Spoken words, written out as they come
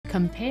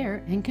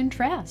Compare and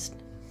contrast.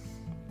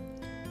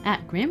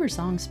 At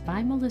GrammarSongs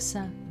by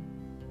Melissa.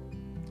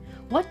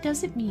 What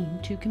does it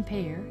mean to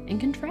compare and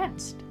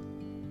contrast?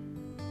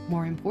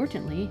 More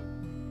importantly,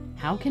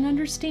 how can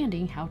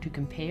understanding how to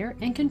compare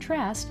and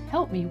contrast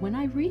help me when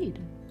I read?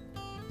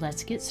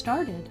 Let's get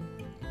started.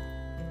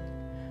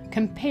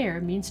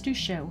 Compare means to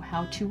show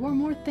how two or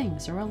more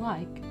things are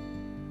alike.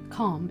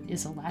 Com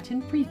is a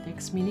Latin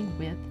prefix meaning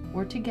with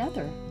or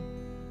together.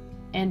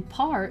 And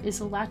par is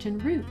a Latin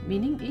root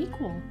meaning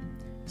equal.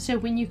 So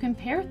when you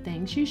compare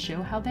things, you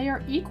show how they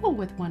are equal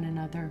with one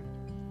another.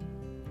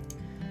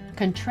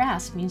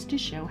 Contrast means to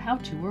show how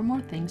two or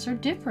more things are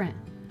different.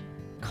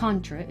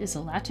 Contra is a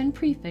Latin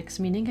prefix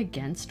meaning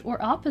against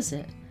or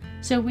opposite.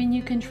 So when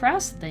you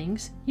contrast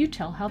things, you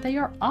tell how they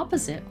are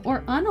opposite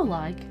or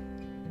unalike.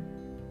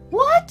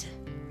 What?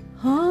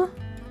 Huh?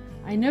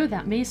 I know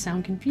that may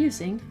sound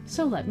confusing,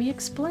 so let me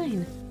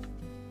explain.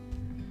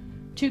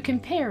 To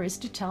compare is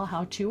to tell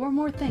how two or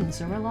more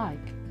things are alike.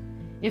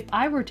 If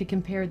I were to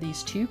compare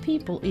these two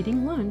people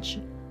eating lunch,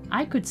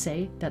 I could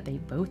say that they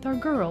both are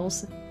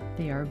girls,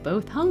 they are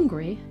both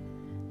hungry,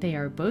 they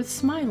are both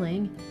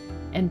smiling,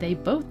 and they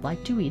both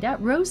like to eat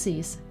at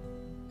Rosie's.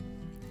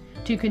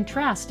 To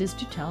contrast is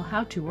to tell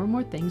how two or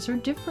more things are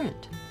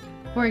different.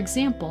 For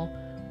example,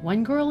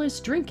 one girl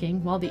is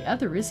drinking while the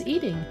other is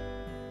eating.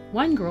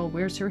 One girl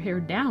wears her hair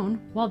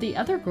down while the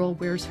other girl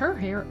wears her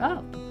hair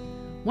up.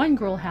 One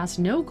girl has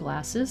no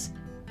glasses,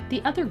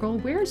 the other girl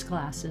wears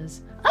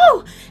glasses.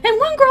 Oh, and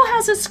one girl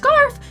has a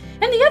scarf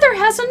and the other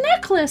has a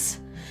necklace.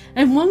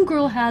 And one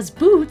girl has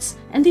boots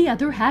and the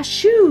other has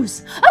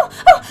shoes. Oh,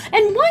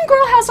 and one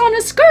girl has on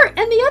a skirt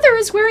and the other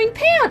is wearing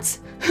pants.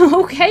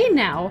 Okay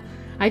now,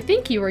 I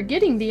think you are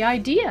getting the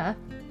idea.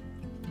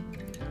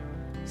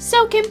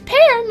 So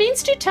compare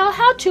means to tell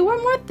how two or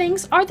more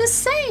things are the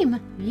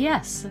same.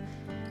 Yes.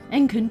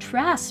 And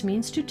contrast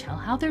means to tell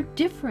how they're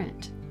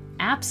different.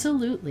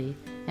 Absolutely.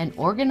 And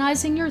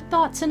organizing your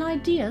thoughts and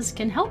ideas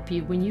can help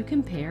you when you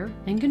compare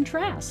and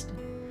contrast.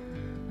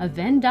 A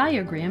Venn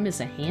diagram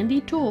is a handy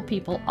tool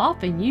people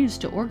often use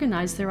to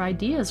organize their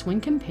ideas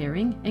when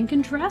comparing and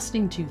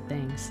contrasting two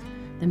things.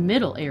 The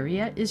middle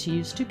area is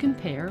used to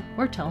compare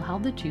or tell how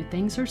the two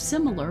things are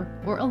similar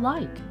or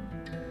alike.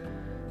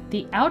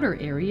 The outer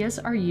areas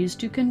are used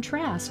to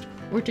contrast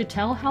or to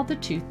tell how the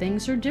two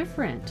things are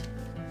different.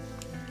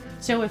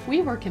 So if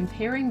we were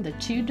comparing the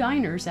two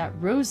diners at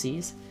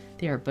Rosie's,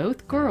 they are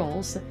both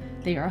girls,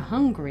 they are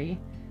hungry,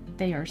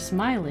 they are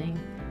smiling,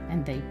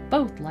 and they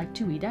both like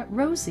to eat at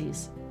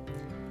Rosie's.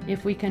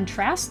 If we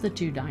contrast the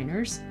two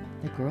diners,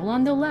 the girl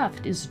on the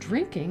left is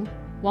drinking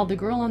while the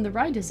girl on the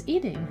right is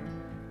eating.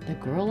 The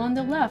girl on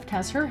the left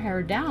has her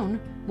hair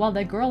down while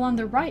the girl on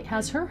the right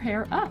has her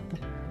hair up.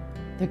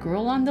 The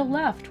girl on the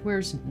left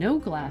wears no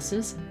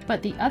glasses,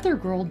 but the other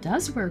girl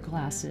does wear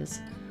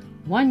glasses.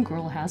 One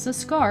girl has a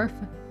scarf,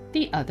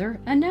 the other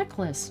a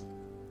necklace.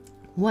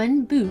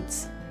 One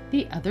boots,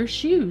 the other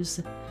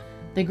shoes.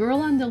 The girl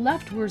on the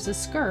left wears a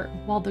skirt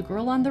while the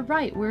girl on the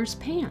right wears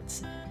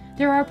pants.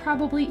 There are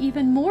probably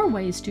even more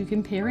ways to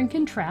compare and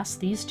contrast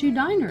these two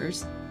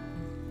diners.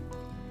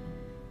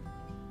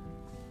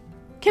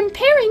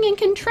 Comparing and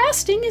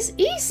contrasting is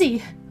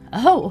easy.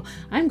 Oh,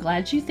 I'm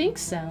glad you think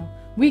so.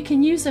 We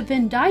can use a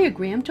Venn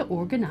diagram to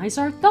organize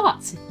our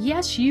thoughts.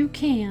 Yes, you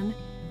can.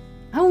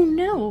 Oh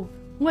no,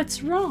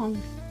 what's wrong?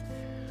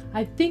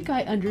 I think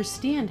I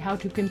understand how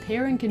to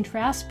compare and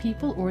contrast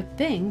people or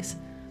things,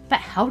 but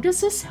how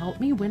does this help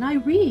me when I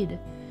read?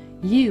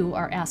 You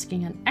are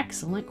asking an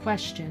excellent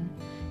question.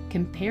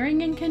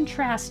 Comparing and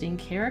contrasting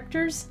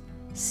characters,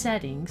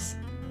 settings,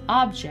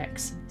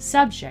 objects,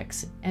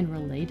 subjects, and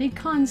related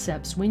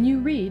concepts when you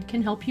read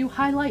can help you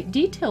highlight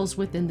details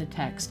within the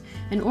text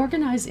and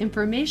organize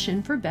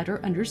information for better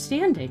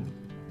understanding.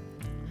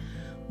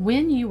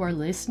 When you are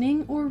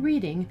listening or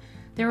reading,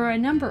 there are a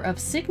number of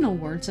signal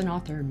words an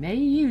author may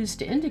use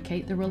to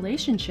indicate the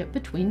relationship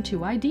between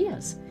two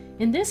ideas,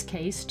 in this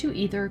case to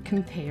either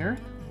compare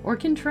or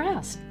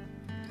contrast.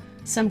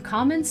 Some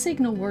common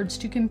signal words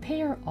to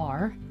compare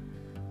are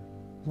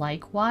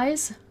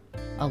likewise,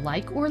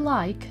 alike or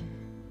like,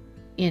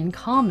 in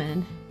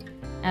common,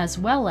 as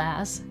well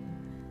as,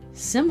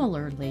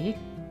 similarly,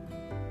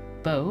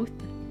 both,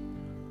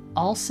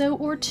 also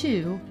or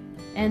to,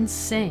 and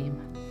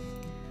same.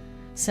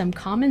 Some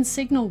common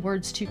signal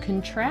words to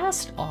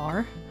contrast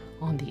are,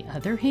 on the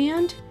other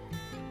hand,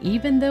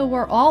 even though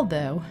or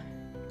although,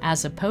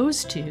 as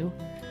opposed to,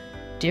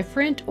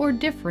 different or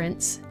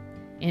difference,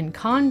 in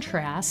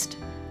contrast,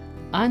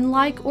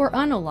 unlike or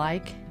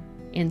unalike,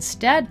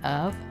 instead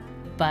of,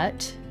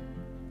 but,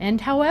 and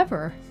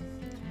however.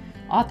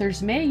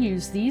 Authors may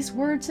use these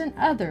words and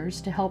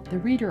others to help the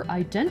reader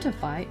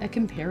identify a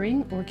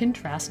comparing or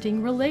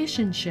contrasting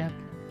relationship.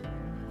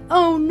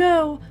 Oh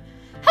no!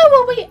 How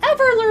will we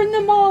ever learn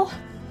them all?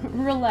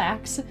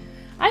 Relax.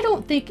 I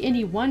don't think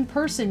any one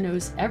person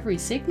knows every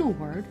signal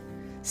word.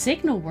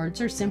 Signal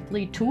words are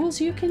simply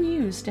tools you can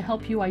use to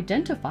help you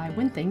identify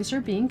when things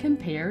are being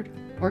compared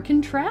or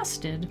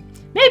contrasted.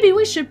 Maybe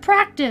we should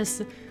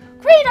practice.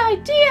 Great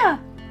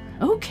idea!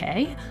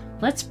 Okay,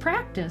 let's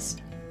practice.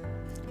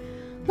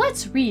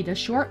 Let's read a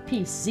short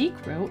piece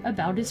Zeke wrote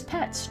about his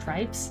pets,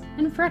 Stripes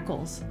and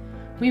Freckles.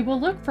 We will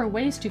look for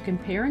ways to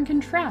compare and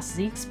contrast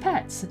Zeke's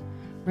pets.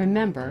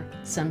 Remember,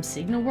 some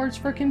signal words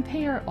for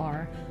compare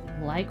are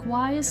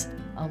likewise,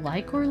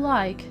 alike or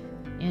like,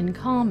 in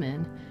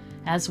common,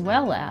 as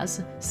well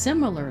as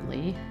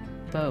similarly,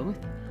 both,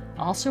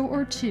 also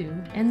or to,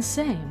 and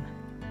same.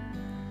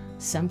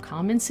 Some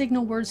common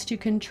signal words to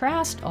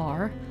contrast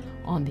are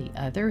on the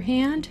other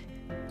hand,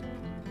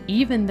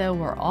 even though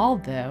or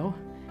although,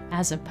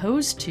 as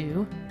opposed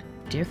to,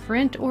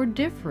 different or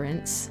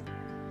difference,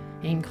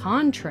 in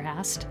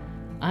contrast,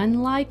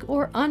 unlike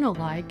or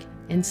unalike,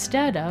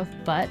 instead of,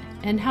 but,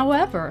 and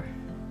however.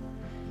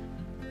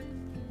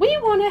 We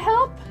want to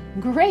help?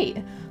 Great!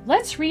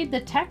 Let's read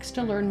the text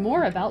to learn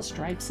more about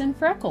Stripes and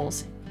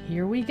Freckles.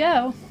 Here we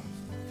go.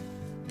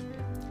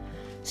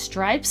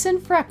 Stripes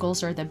and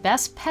Freckles are the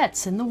best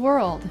pets in the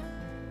world.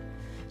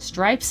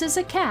 Stripes is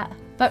a cat,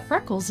 but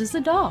Freckles is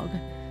a dog.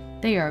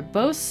 They are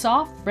both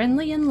soft,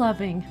 friendly, and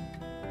loving.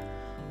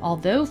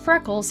 Although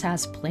Freckles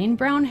has plain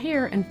brown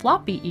hair and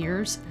floppy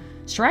ears,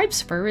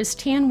 Stripes' fur is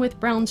tan with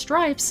brown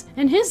stripes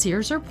and his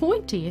ears are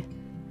pointy.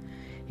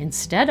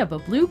 Instead of a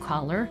blue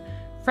collar,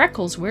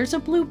 Freckles wears a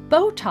blue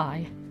bow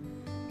tie.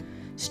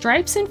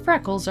 Stripes and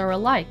Freckles are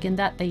alike in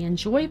that they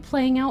enjoy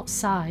playing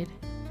outside.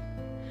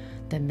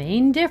 The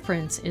main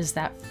difference is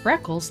that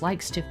Freckles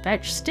likes to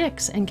fetch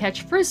sticks and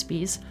catch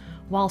frisbees,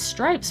 while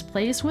Stripes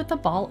plays with a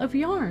ball of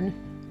yarn.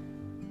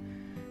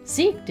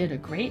 Zeke did a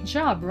great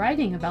job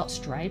writing about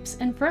Stripes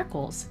and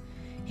Freckles.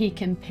 He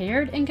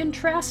compared and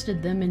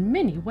contrasted them in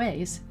many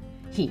ways.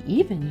 He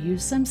even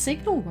used some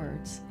signal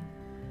words.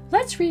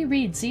 Let's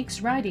reread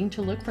Zeke's writing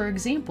to look for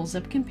examples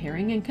of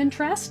comparing and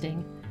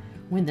contrasting.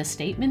 When the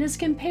statement is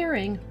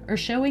comparing or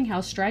showing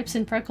how Stripes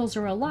and Freckles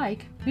are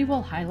alike, we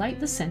will highlight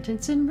the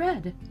sentence in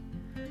red.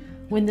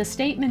 When the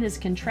statement is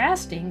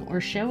contrasting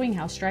or showing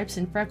how Stripes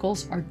and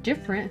Freckles are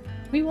different,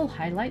 we will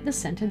highlight the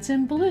sentence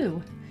in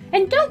blue.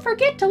 And don't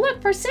forget to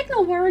look for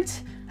signal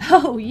words!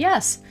 Oh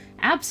yes,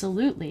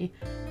 absolutely.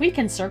 We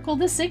can circle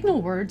the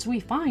signal words we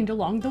find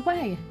along the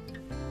way.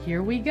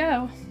 Here we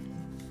go.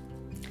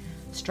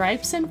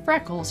 Stripes and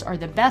Freckles are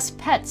the best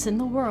pets in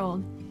the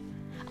world.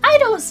 I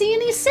don't see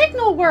any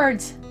signal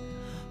words!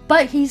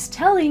 But he's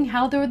telling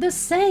how they're the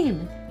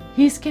same.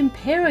 He's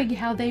comparing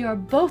how they are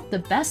both the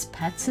best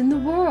pets in the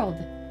world.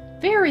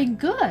 Very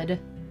good.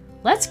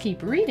 Let's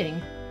keep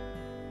reading.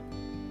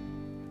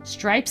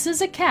 Stripes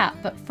is a cat,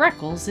 but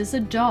Freckles is a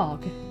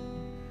dog.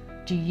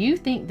 Do you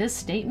think this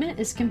statement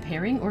is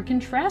comparing or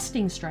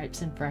contrasting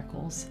Stripes and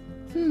Freckles?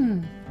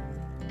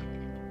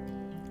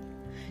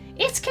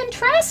 It's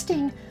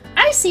contrasting.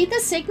 I see the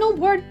signal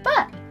word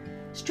but.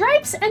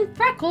 Stripes and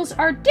Freckles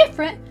are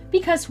different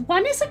because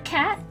one is a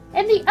cat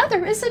and the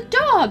other is a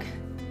dog.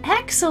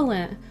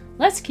 Excellent.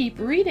 Let's keep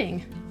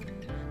reading.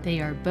 They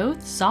are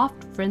both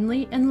soft,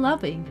 friendly, and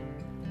loving.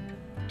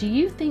 Do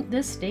you think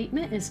this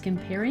statement is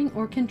comparing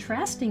or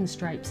contrasting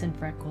Stripes and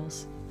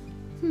Freckles?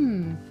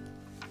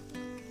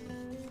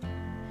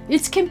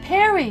 It's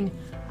comparing.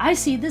 I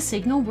see the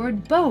signal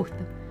word both.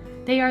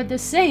 They are the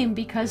same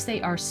because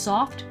they are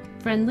soft,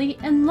 friendly,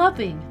 and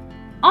loving.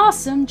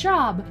 Awesome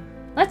job!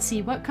 Let's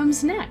see what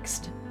comes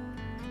next.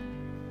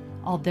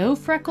 Although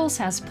Freckles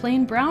has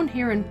plain brown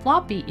hair and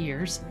floppy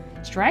ears,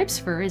 Stripes'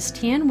 fur is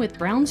tan with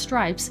brown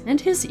stripes and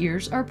his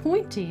ears are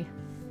pointy.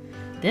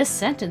 This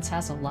sentence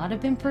has a lot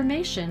of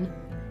information.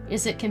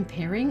 Is it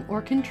comparing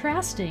or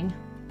contrasting?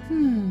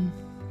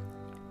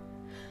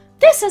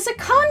 This is a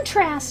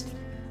contrast!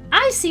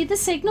 I see the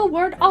signal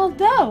word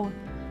although.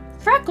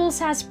 Freckles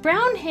has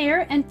brown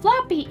hair and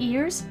floppy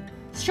ears.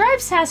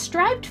 Stripes has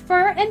striped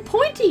fur and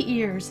pointy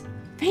ears.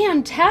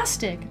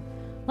 Fantastic!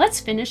 Let's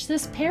finish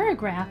this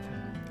paragraph.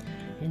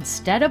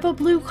 Instead of a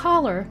blue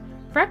collar,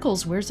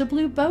 Freckles wears a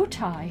blue bow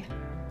tie.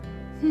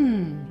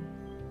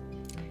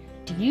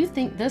 Do you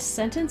think this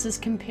sentence is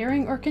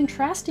comparing or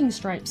contrasting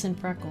Stripes and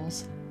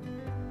Freckles?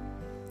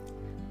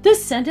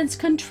 This sentence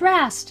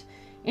contrasts.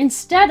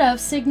 Instead of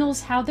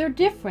signals how they're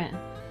different.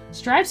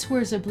 Stripes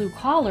wears a blue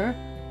collar,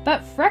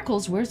 but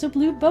Freckles wears a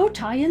blue bow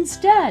tie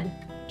instead.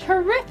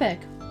 Terrific!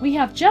 We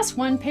have just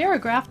one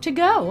paragraph to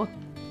go.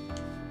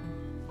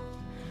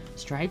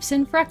 Stripes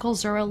and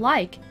Freckles are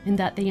alike in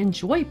that they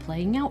enjoy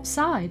playing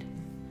outside.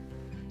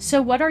 So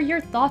what are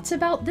your thoughts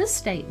about this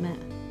statement?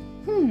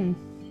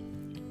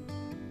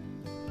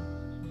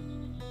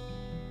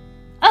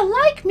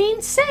 Alike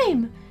means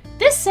same.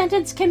 This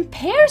sentence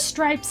compares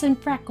Stripes and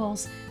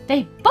Freckles.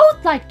 They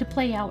both like to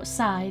play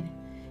outside.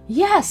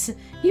 Yes,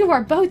 you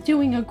are both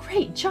doing a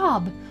great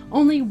job.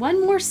 Only one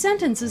more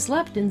sentence is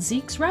left in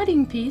Zeke's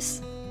writing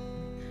piece.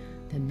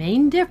 The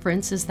main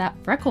difference is that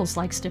Freckles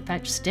likes to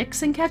fetch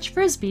sticks and catch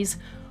frisbees,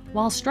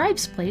 while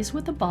Stripes plays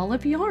with a ball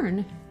of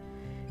yarn.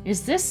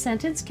 Is this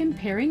sentence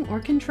comparing or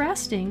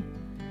contrasting?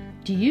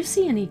 Do you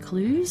see any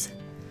clues?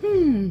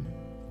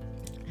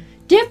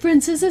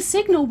 Difference is a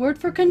signal word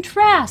for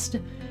contrast.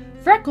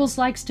 Freckles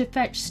likes to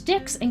fetch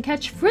sticks and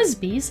catch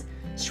frisbees.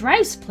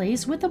 Stripes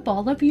plays with a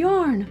ball of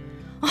yarn.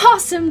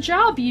 Awesome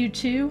job, you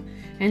two!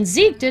 And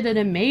Zeke did an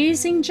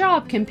amazing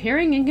job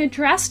comparing and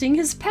contrasting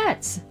his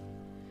pets.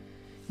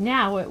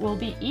 Now it will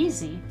be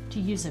easy to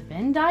use a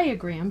Venn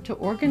diagram to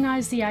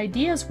organize the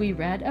ideas we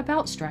read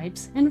about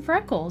stripes and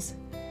freckles.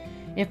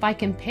 If I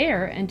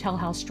compare and tell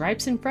how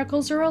stripes and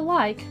freckles are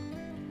alike,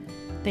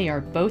 they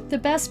are both the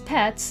best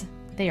pets,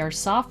 they are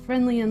soft,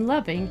 friendly, and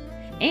loving,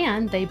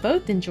 and they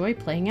both enjoy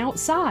playing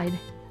outside.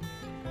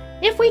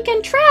 If we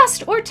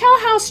contrast or tell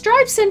how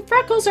stripes and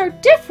freckles are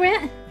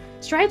different,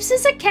 Stripes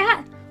is a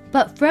cat,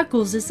 but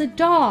Freckles is a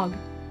dog.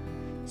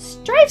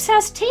 Stripes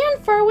has tan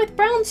fur with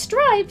brown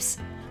stripes,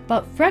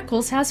 but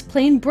Freckles has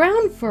plain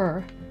brown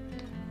fur.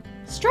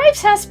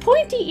 Stripes has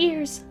pointy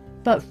ears,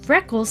 but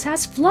Freckles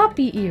has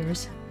floppy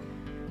ears.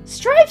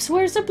 Stripes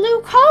wears a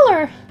blue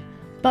collar,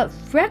 but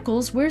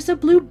Freckles wears a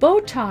blue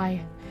bow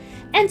tie.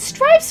 And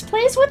Stripes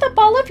plays with a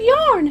ball of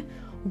yarn,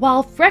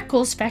 while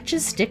Freckles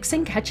fetches sticks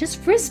and catches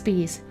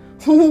frisbees.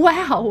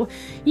 Wow!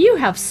 You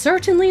have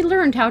certainly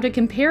learned how to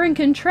compare and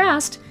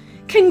contrast.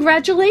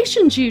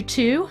 Congratulations, you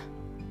two!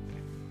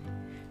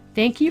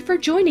 Thank you for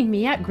joining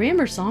me at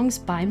Grammar Songs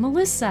by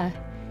Melissa.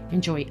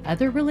 Enjoy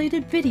other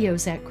related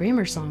videos at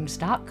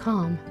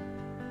GrammarSongs.com.